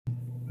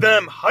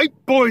them hype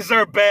boys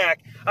are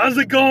back. How's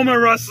it going, my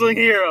wrestling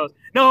heroes?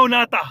 No,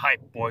 not the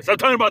hype boys. I'm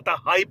talking about the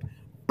hype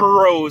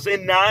bros,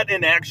 and not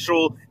in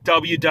actual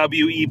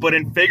WWE, but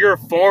in figure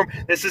form.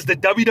 This is the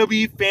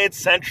WWE Fan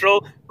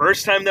Central.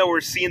 First time that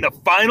we're seeing the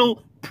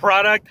final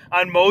product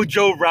on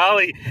Mojo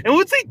Rawley. And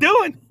what's he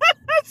doing?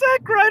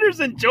 Zack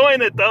Ryder's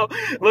enjoying it, though.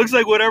 Looks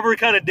like whatever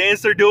kind of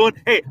dance they're doing.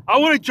 Hey, I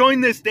want to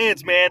join this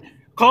dance, man.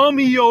 Call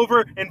me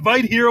over,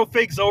 invite Hero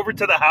Figs over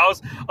to the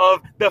house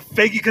of the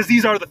Figgy, because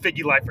these are the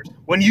Figgy lifers.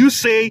 When you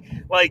say,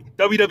 like,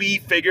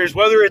 WWE figures,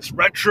 whether it's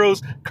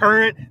retros,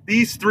 current,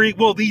 these three,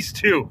 well, these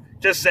two,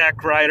 just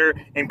Zack Ryder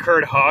and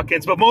Kurt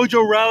Hawkins. But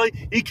Mojo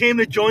Rawley, he came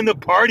to join the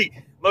party.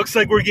 Looks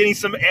like we're getting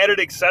some added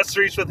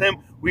accessories with him.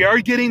 We are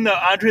getting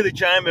the Andre the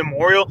Giant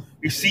Memorial.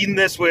 We've seen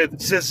this with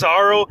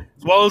Cesaro,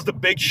 as well as the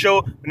Big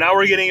Show. But now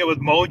we're getting it with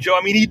Mojo.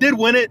 I mean, he did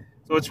win it,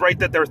 so it's right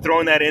that they're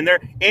throwing that in there.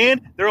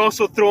 And they're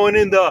also throwing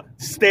in the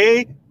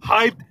Stay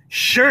Hyped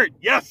shirt.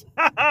 Yes,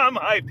 I'm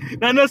hyped.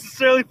 Not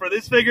necessarily for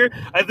this figure.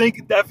 I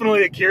think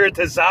definitely Akira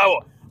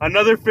Tozawa.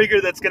 Another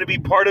figure that's going to be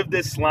part of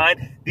this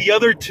line. The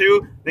other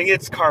two, I think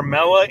it's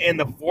Carmella, and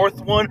the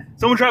fourth one,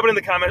 someone drop it in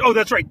the comments. Oh,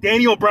 that's right,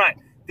 Daniel Bryan.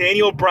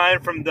 Daniel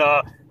Bryan from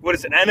the,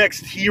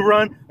 NXT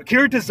run.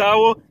 Akira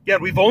Tozawa, again,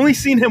 we've only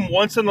seen him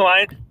once in the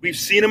line. We've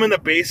seen him in the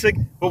basic,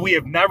 but we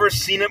have never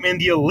seen him in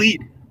the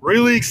elite.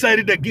 Really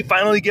excited to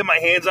finally get my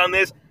hands on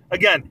this.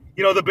 Again,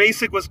 you know, the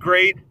basic was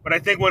great, but I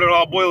think when it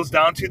all boils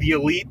down to the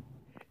elite,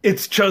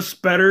 it's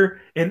just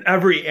better in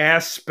every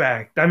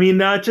aspect. I mean,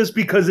 not just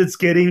because it's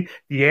getting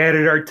the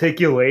added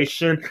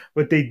articulation,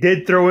 but they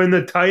did throw in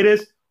the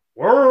Titus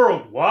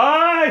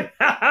Worldwide.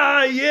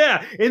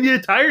 Yeah, and the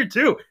attire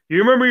too. You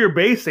remember your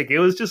basic? It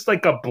was just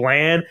like a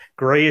bland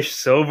grayish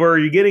silver.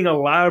 You're getting a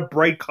lot of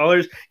bright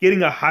colors,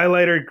 getting a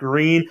highlighter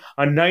green,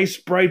 a nice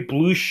bright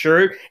blue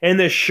shirt, and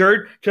the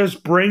shirt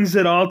just brings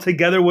it all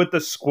together with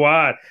the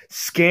squad.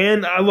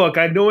 Scan, look,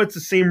 I know it's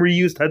the same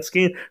reused head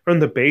scan from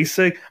the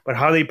basic, but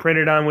how they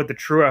printed on with the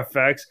True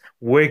FX,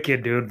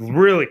 wicked, dude.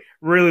 Really,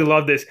 really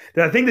love this.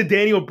 I think the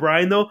Daniel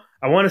Bryan, though,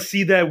 I want to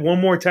see that one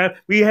more time.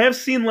 We have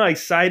seen like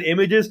side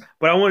images,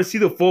 but I want to see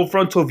the full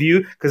frontal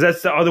view because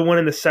that's the other one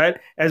in the set,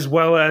 as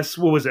well as,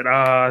 what was it?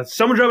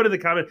 Someone drop it in the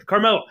comments.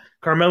 Carmella.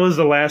 Carmella's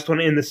the last one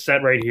in the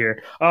set right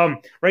here.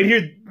 Right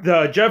here,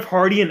 the Jeff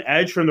Hardy and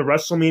Edge from the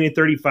WrestleMania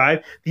 35.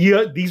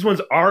 These ones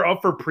are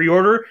up for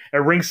pre-order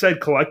at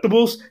Ringside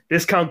Collectibles.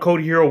 Discount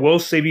code HERO will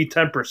save you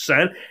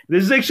 10%.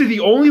 This is actually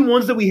the only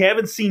ones that we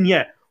haven't seen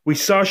yet. We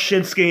saw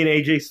Shinsuke and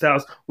AJ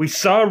Styles. We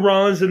saw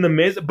Rollins and The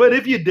Miz. But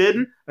if you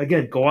didn't,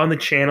 again, go on the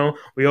channel.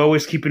 We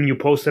always keeping you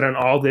posted on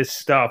all this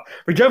stuff.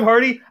 For Jeff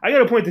Hardy, I got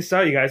to point this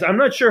out, you guys. I'm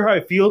not sure how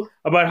I feel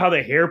about how the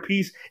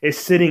hairpiece is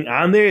sitting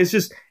on there.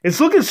 It's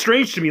looking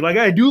strange to me. Like,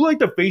 I do like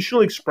the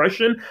facial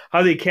expression,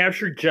 how they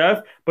captured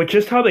Jeff, but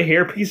just how the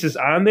hairpiece is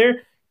on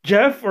there.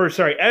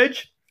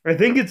 Edge, I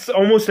think it's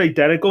almost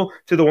identical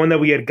to the one that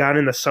we had gotten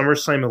in the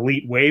SummerSlam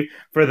Elite Wave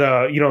for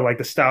the, like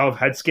the style of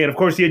head scan. Of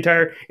course, the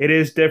attire, it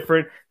is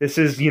different. This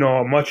is,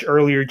 a much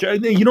earlier,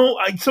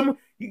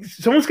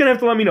 someone's going to have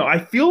to let me know. I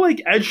feel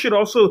like Edge should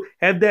also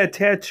have that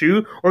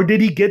tattoo, or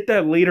did he get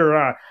that later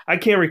on? I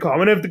can't recall. I'm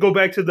going to have to go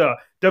back to the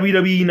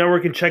WWE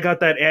Network and check out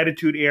that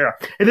Attitude Era.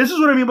 And this is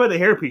what I mean by the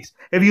hairpiece.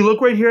 If you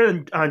look right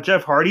here on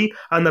Jeff Hardy,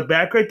 on the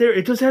back right there,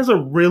 it just has a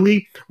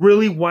really,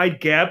 really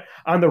wide gap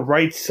on the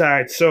right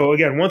side. So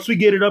again, once we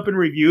get it up and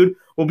reviewed,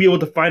 we'll be able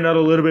to find out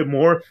a little bit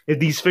more if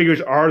these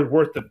figures are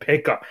worth the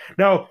pickup.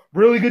 Now,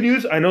 really good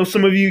news. I know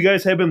some of you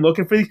guys have been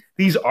looking for these.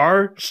 These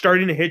are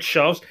starting to hit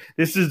shelves.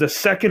 This is the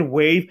second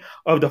wave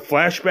of the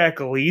Flashback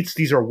Elites.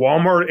 These are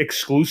Walmart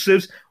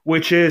exclusives,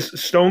 which is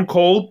Stone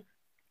Cold,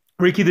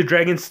 Ricky the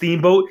Dragon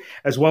Steamboat,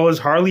 as well as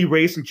Harley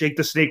Race and Jake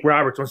the Snake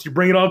Roberts. Once you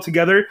bring it all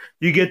together,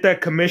 you get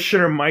that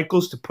Commissioner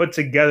Michaels to put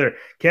together.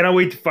 Cannot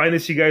wait to find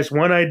this, you guys.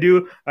 When I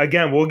do,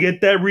 again, we'll get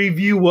that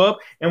review up,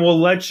 and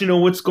we'll let you know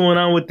what's going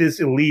on with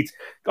this Elite.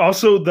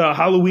 Also, the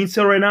Halloween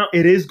sale right now,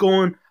 it is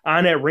going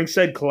on at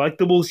Ringside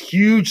Collectibles.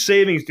 Huge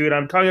savings, dude.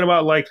 I'm talking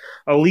about like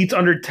Elites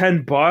under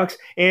 $10.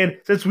 And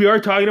since we are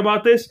talking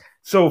about this,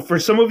 so for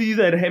some of you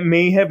that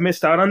may have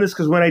missed out on this,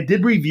 because when I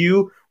did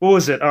review,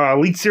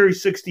 Elite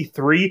Series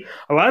 63,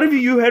 a lot of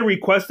you had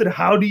requested,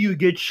 how do you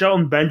get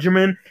Shelton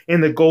Benjamin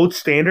in the gold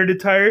standard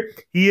attire?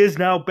 He is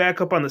now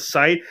back up on the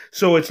site,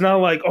 so it's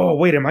not like, oh,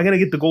 wait, am I going to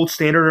get the gold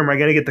standard or am I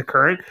going to get the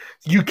current?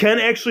 You can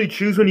actually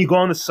choose when you go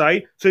on the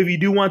site, so if you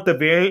do want the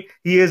variant,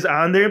 he is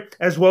on there,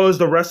 as well as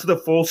the rest of the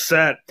full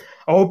set.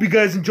 I hope you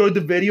guys enjoyed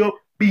the video.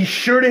 Be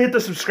sure to hit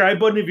the subscribe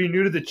button if you're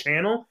new to the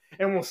channel,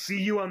 and we'll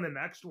see you on the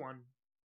next one.